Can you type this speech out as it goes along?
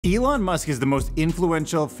Elon Musk is the most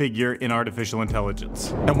influential figure in artificial intelligence.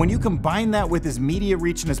 And when you combine that with his media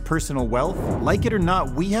reach and his personal wealth, like it or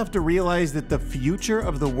not, we have to realize that the future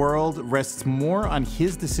of the world rests more on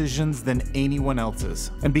his decisions than anyone else's.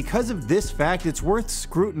 And because of this fact, it's worth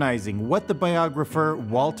scrutinizing what the biographer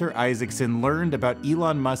Walter Isaacson learned about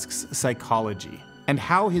Elon Musk's psychology, and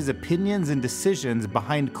how his opinions and decisions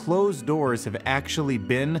behind closed doors have actually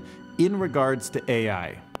been in regards to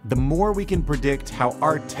AI. The more we can predict how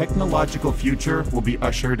our technological future will be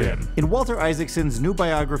ushered in. In Walter Isaacson's new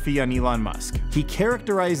biography on Elon Musk, he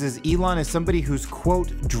characterizes Elon as somebody who's, quote,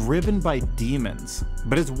 driven by demons.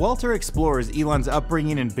 But as Walter explores Elon's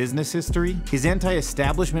upbringing and business history, his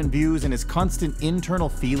anti-establishment views, and his constant internal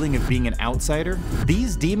feeling of being an outsider,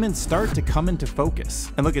 these demons start to come into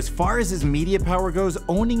focus. And look, as far as his media power goes,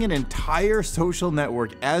 owning an entire social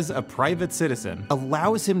network as a private citizen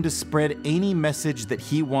allows him to spread any message that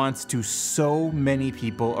he wants to so many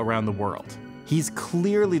people around the world. He's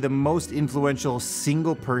clearly the most influential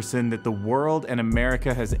single person that the world and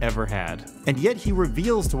America has ever had. And yet he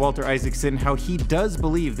reveals to Walter Isaacson how he does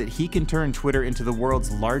believe that he can turn Twitter into the world's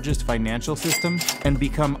largest financial system and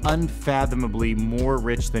become unfathomably more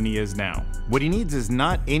rich than he is now. What he needs is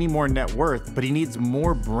not any more net worth, but he needs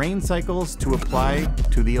more brain cycles to apply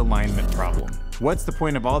to the alignment problem. What's the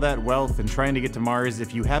point of all that wealth and trying to get to Mars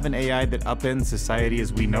if you have an AI that upends society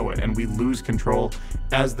as we know it and we lose control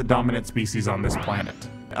as the dominant species on this planet?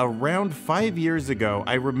 Around 5 years ago,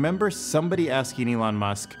 I remember somebody asking Elon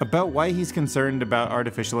Musk about why he's concerned about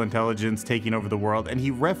artificial intelligence taking over the world, and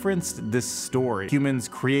he referenced this story. Humans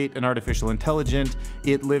create an artificial intelligence,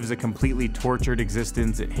 it lives a completely tortured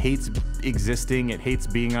existence, it hates existing, it hates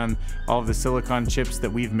being on all of the silicon chips that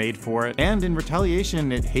we've made for it, and in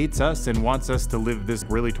retaliation, it hates us and wants us to live this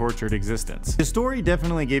really tortured existence. The story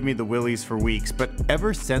definitely gave me the willies for weeks, but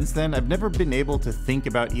ever since then, I've never been able to think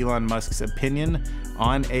about Elon Musk's opinion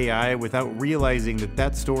on AI without realizing that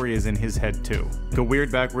that story is in his head too. The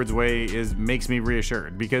weird backwards way makes me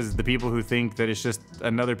reassured, because the people who think that it's just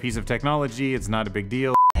another piece of technology, it's not a big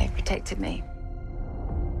deal. They protected me.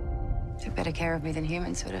 Took better care of me than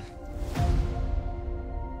humans would have.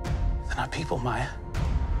 They're not people, Maya.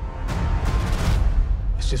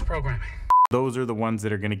 It's just programming. Those are the ones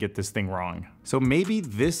that are going to get this thing wrong. So maybe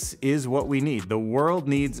this is what we need. The world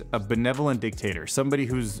needs a benevolent dictator, somebody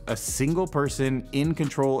who's a single person in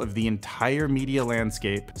control of the entire media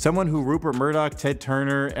landscape, someone who Rupert Murdoch, Ted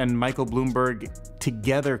Turner, and Michael Bloomberg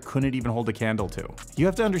together couldn't even hold a candle to. You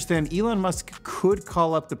have to understand, Elon Musk could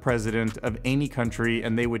call up the president of any country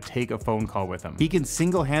and they would take a phone call with him. He can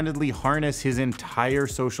single-handedly harness his entire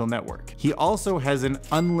social network. He also has an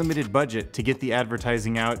unlimited budget to get the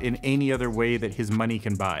advertising out in any other way that his money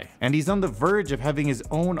can buy. And he's on the verge of having his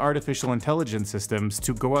own artificial intelligence systems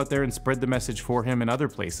to go out there and spread the message for him in other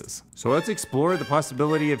places. So let's explore the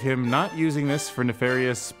possibility of him not using this for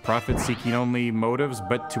nefarious, profit-seeking only motives,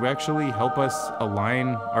 but to actually help us align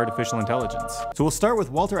artificial intelligence. So we'll start with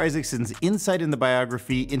Walter Isaacson's insight in the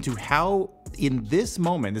biography into how, in this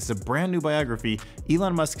moment, this is a brand new biography,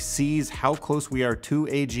 Elon Musk sees how close we are to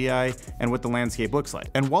AGI and what the landscape looks like.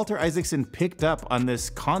 And Walter Isaacson picked up on this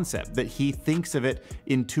concept that he thinks of it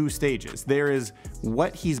in two stages. There is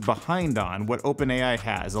what he's behind on, what OpenAI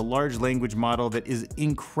has, a large language model that is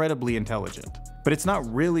incredibly intelligent. But it's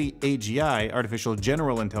not really AGI, artificial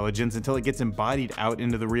general intelligence, until it gets embodied out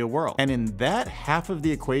into the real world. And in that half of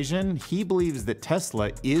the equation, he believes that Tesla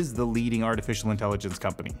is the leading artificial intelligence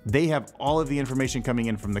company. They have all of the information coming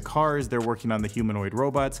in from the cars, they're working on the humanoid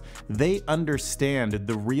robots, they understand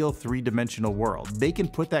the real three-dimensional world. They can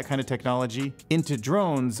put that kind of technology into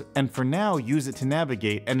drones and for now use it to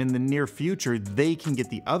navigate, and in the near future, they can get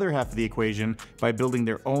the other half of the equation by building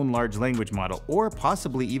their own large language model, or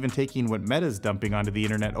possibly even taking what Meta's dumping onto the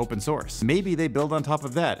internet open source. Maybe they build on top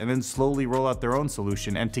of that and then slowly roll out their own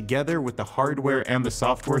solution, and together with the hardware and the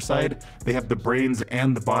software side, they have the brains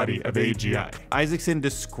and the body of AGI. Isaacson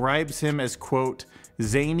describes him as, quote,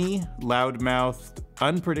 zany, loudmouthed,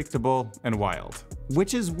 unpredictable, and wild.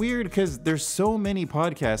 Which is weird because there's so many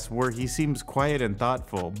podcasts where he seems quiet and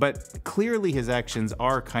thoughtful, but clearly his actions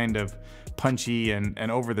are kind of punchy and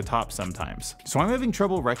over the top sometimes. So I'm having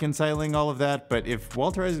trouble reconciling all of that, but if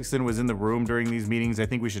Walter Isaacson was in the room during these meetings, I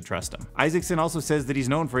think we should trust him. Isaacson also says that he's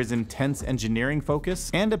known for his intense engineering focus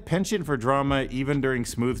and a penchant for drama even during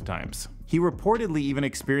smooth times. He reportedly even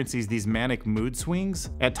experiences these manic mood swings,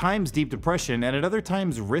 at times deep depression, and at other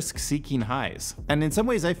times risk-seeking highs. And in some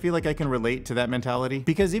ways I feel like I can relate to that mentality,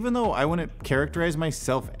 because even though I wouldn't characterize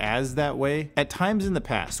myself as that way, at times in the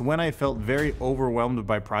past when I felt very overwhelmed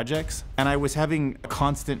by projects and I was having a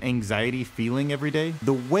constant anxiety feeling every day,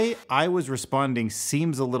 the way I was responding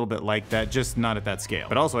seems a little bit like that, just not at that scale.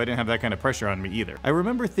 But also I didn't have that kind of pressure on me either. I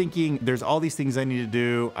remember thinking there's all these things I need to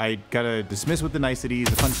do, I gotta dismiss with the niceties,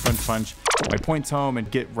 punch, get my points home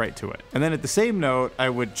and get right to it. And then at the same note, I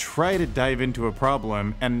would try to dive into a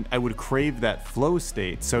problem and I would crave that flow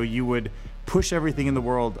state. So you would push everything in the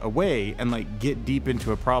world away and like get deep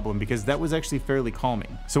into a problem, because that was actually fairly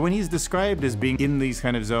calming. So when he's described as being in these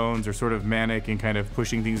kind of zones or sort of manic and kind of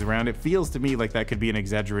pushing things around, it feels to me like that could be an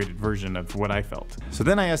exaggerated version of what I felt. So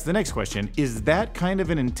then I asked the next question, is that kind of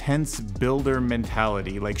an intense builder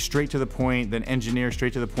mentality, like straight to the point, then engineer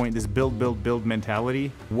straight to the point, this build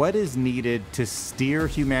mentality, what is needed to steer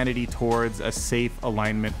humanity towards a safe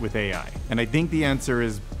alignment with AI? And I think the answer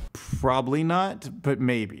is probably not, but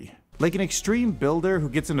maybe. Like an extreme builder who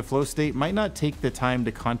gets into flow state might not take the time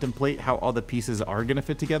to contemplate how all the pieces are gonna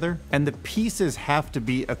fit together. And the pieces have to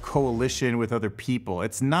be a coalition with other people.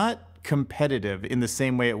 It's not competitive in the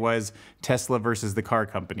same way it was Tesla versus the car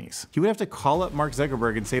companies. He would have to call up Mark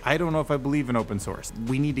Zuckerberg and say, I don't know if I believe in open source.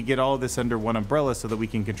 We need to get all of this under one umbrella so that we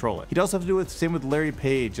can control it. He'd also have to do the same with Larry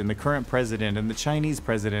Page and the current president and the Chinese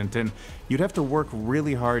president, and you'd have to work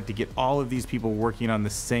really hard to get all of these people working on the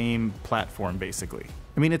same platform, basically.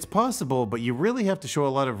 I mean, it's possible, but you really have to show a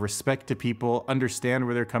lot of respect to people, understand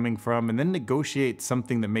where they're coming from, and then negotiate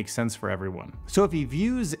something that makes sense for everyone. So if he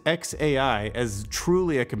views xAI as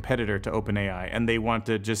truly a competitor to OpenAI, and they want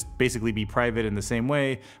to just basically be private in the same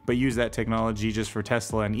way, but use that technology just for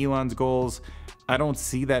Tesla and Elon's goals, I don't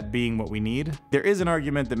see that being what we need. There is an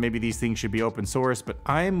argument that maybe these things should be open source, but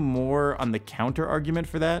I'm more on the counter argument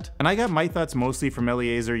for that. And I got my thoughts mostly from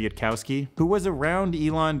Eliezer Yudkowsky, who was around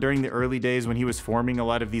Elon during the early days when he was forming a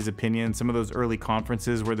lot of these opinions, some of those early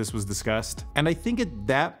conferences where this was discussed. And I think at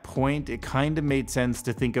that point, it kind of made sense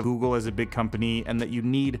to think of Google as a big company and that you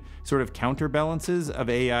need sort of counterbalances of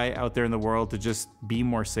AI out there in the world to just be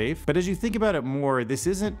more safe. But as you think about it more, this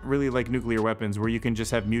isn't really like nuclear weapons where you can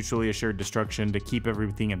just have mutually assured destruction to keep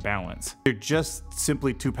everything in balance. They're just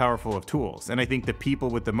simply too powerful of tools. And I think the people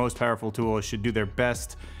with the most powerful tools should do their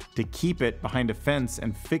best to keep it behind a fence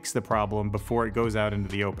and fix the problem before it goes out into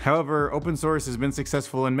the open. However, open source has been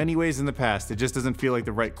successful in many ways in the past. It just doesn't feel like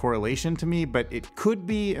the right correlation to me, but it could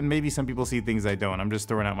be, and maybe some people see things I don't. I'm just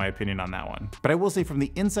throwing out my opinion on that one. But I will say from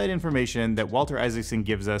the inside information that Walter Isaacson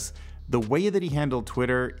gives us, the way that he handled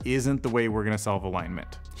Twitter isn't the way we're gonna solve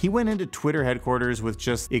alignment. He went into Twitter headquarters with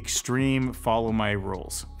just extreme follow my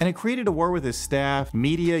rules. And it created a war with his staff,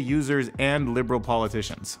 media, users, and liberal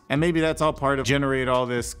politicians. And maybe that's all part of generate all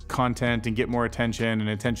this content and get more attention, and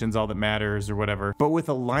attention's all that matters or whatever. But with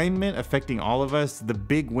alignment affecting all of us, the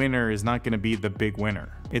big winner is not gonna be the big winner.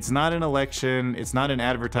 It's not an election, it's not an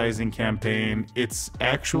advertising campaign, it's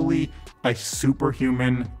actually a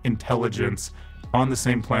superhuman intelligence on the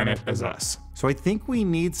same planet as us. So I think we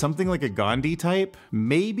need something like a Gandhi type.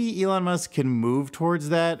 Maybe Elon Musk can move towards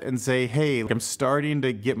that and say, hey, I'm starting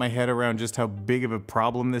to get my head around just how big of a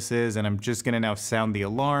problem this is, and I'm just gonna now sound the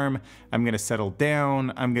alarm. I'm gonna settle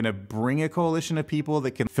down. I'm gonna bring a coalition of people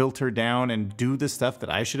that can filter down and do the stuff that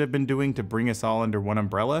I should have been doing to bring us all under one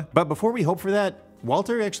umbrella. But before we hope for that,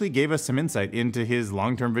 Walter actually gave us some insight into his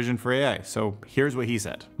long-term vision for AI, so here's what he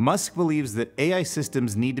said. Musk believes that AI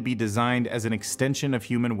systems need to be designed as an extension of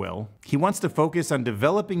human will. He wants to focus on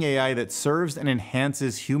developing AI that serves and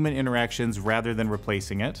enhances human interactions rather than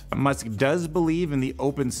replacing it. Musk does believe in the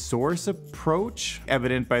open source approach,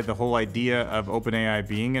 evident by the whole idea of OpenAI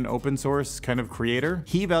being an open source kind of creator.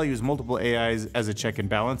 He values multiple AIs as a check and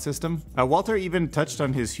balance system. Walter even touched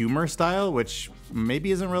on his humor style, which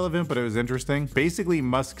maybe isn't relevant, but it was interesting. Basically,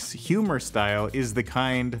 Musk's humor style is the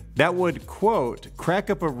kind that would, quote, crack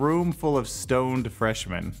up a room full of stoned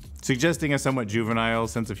freshmen, suggesting a somewhat juvenile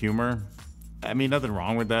sense of humor. I mean, nothing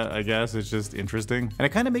wrong with that, I guess. It's just interesting. And it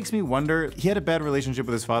kind of makes me wonder, he had a bad relationship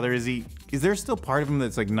with his father. Is there still part of him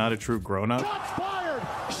that's like not a true grown-up? Shots fired!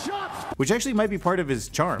 Shots! Which actually might be part of his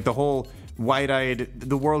charm. The whole wide-eyed,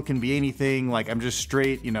 the world can be anything, like I'm just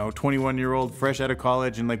straight, 21-year-old fresh out of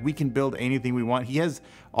college, and like we can build anything we want. He has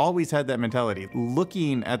always had that mentality,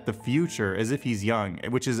 looking at the future as if he's young,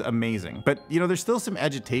 which is amazing. But there's still some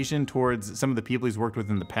agitation towards some of the people he's worked with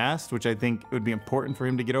in the past, which I think would be important for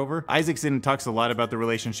him to get over. Isaacson talks a lot about the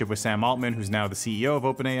relationship with Sam Altman, who's now the CEO of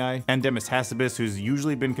OpenAI, and Demis Hassabis, who's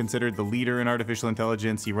usually been considered the leader in artificial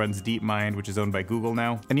intelligence. He runs DeepMind, which is owned by Google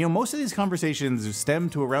now. And most of these conversations stem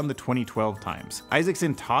to around the 2012 12 times.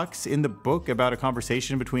 Isaacson talks in the book about a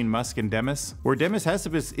conversation between Musk and Demis, where Demis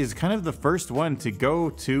Hassabis is kind of the first one to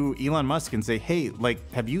go to Elon Musk and say, hey,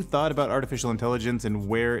 like, have you thought about artificial intelligence and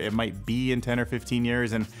where it might be in 10 or 15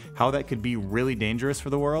 years and how that could be really dangerous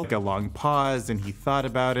for the world? Like a long pause, and he thought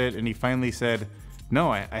about it, and he finally said, no,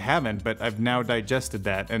 I haven't, but I've now digested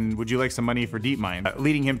that, and would you like some money for DeepMind?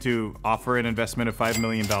 Leading him to offer an investment of $5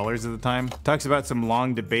 million at the time. Talks about some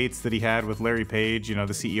long debates that he had with Larry Page, you know,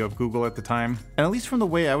 the CEO of Google at the time. And at least from the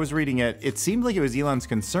way I was reading it, it seemed like it was Elon's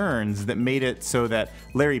concerns that made it so that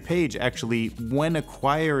Larry Page actually, when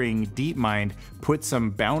acquiring DeepMind, put some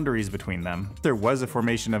boundaries between them. There was a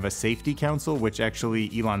formation of a safety council, which actually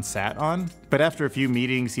Elon sat on, but after a few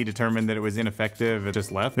meetings, he determined that it was ineffective and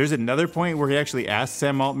just left. There's another point where he actually asked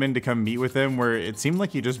Sam Altman to come meet with him, where it seemed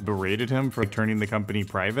like he just berated him for turning the company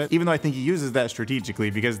private, even though I think he uses that strategically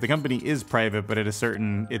because the company is private, but at a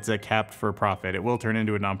certain, it's a capped for profit. It will turn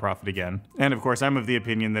into a nonprofit again. And of course, I'm of the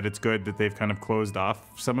opinion that it's good that they've kind of closed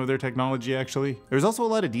off some of their technology, actually. There's also a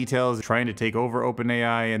lot of details trying to take over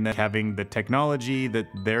OpenAI and then having the technology that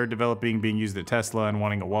they're developing being used at Tesla and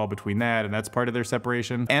wanting a wall between that, and that's part of their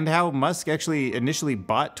separation. And how Musk actually initially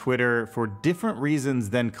bought Twitter for different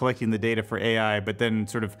reasons than collecting the data for AI, but then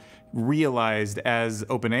sort of realized as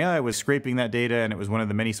OpenAI was scraping that data and it was one of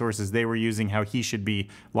the many sources they were using, how he should be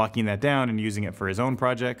locking that down and using it for his own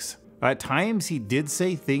projects. At times, he did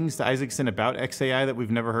say things to Isaacson about XAI that we've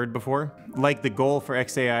never heard before. Like the goal for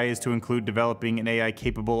XAI is to include developing an AI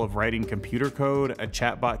capable of writing computer code, a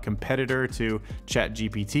chatbot competitor to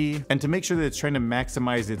ChatGPT, and to make sure that it's trying to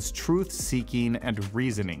maximize its truth-seeking and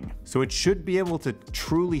reasoning. So it should be able to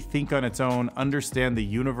truly think on its own, understand the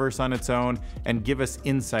universe on its own, and give us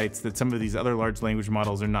insights that some of these other large language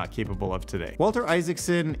models are not capable of today. Walter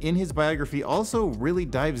Isaacson, in his biography, also really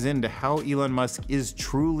dives into how Elon Musk is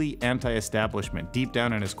truly anti-establishment deep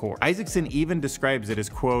down in his core. Isaacson even describes it as,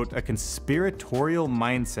 quote, a conspiratorial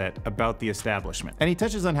mindset about the establishment. And he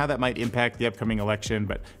touches on how that might impact the upcoming election,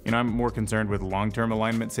 but you know, I'm more concerned with long-term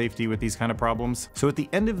alignment safety with these kind of problems. So at the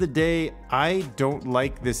end of the day, I don't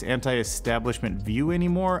like this anti-establishment view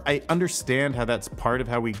anymore. I understand how that's part of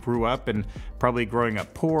how we grew up, and probably growing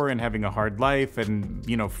up poor and having a hard life and,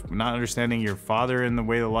 you know, not understanding your father in the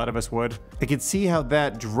way a lot of us would. I could see how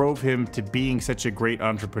that drove him to being such a great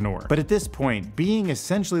entrepreneur. But at this point, being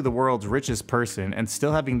essentially the world's richest person and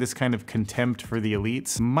still having this kind of contempt for the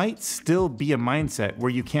elites might still be a mindset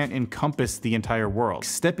where you can't encompass the entire world.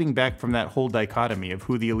 Stepping back from that whole dichotomy of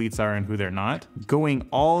who the elites are and who they're not, going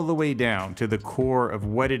all the way down to the core of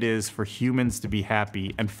what it is for humans to be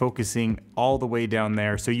happy and focusing all the way down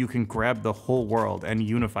there so you can grab the whole world and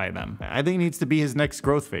unify them. I think it needs to be his next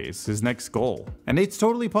growth phase, his next goal. And it's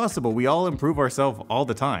totally possible. We all improve ourselves all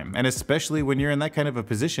the time. And especially when you're in that kind of a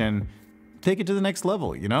position, take it to the next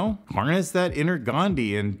level, you know? Harness that inner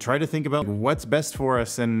Gandhi and try to think about what's best for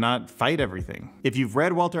us and not fight everything. If you've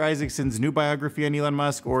read Walter Isaacson's new biography on Elon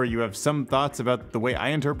Musk, or you have some thoughts about the way I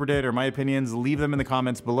interpret it or my opinions, leave them in the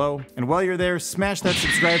comments below. And while you're there, smash that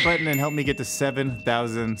subscribe button and help me get to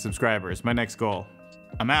 7,000 subscribers, my next goal.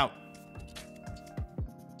 I'm out.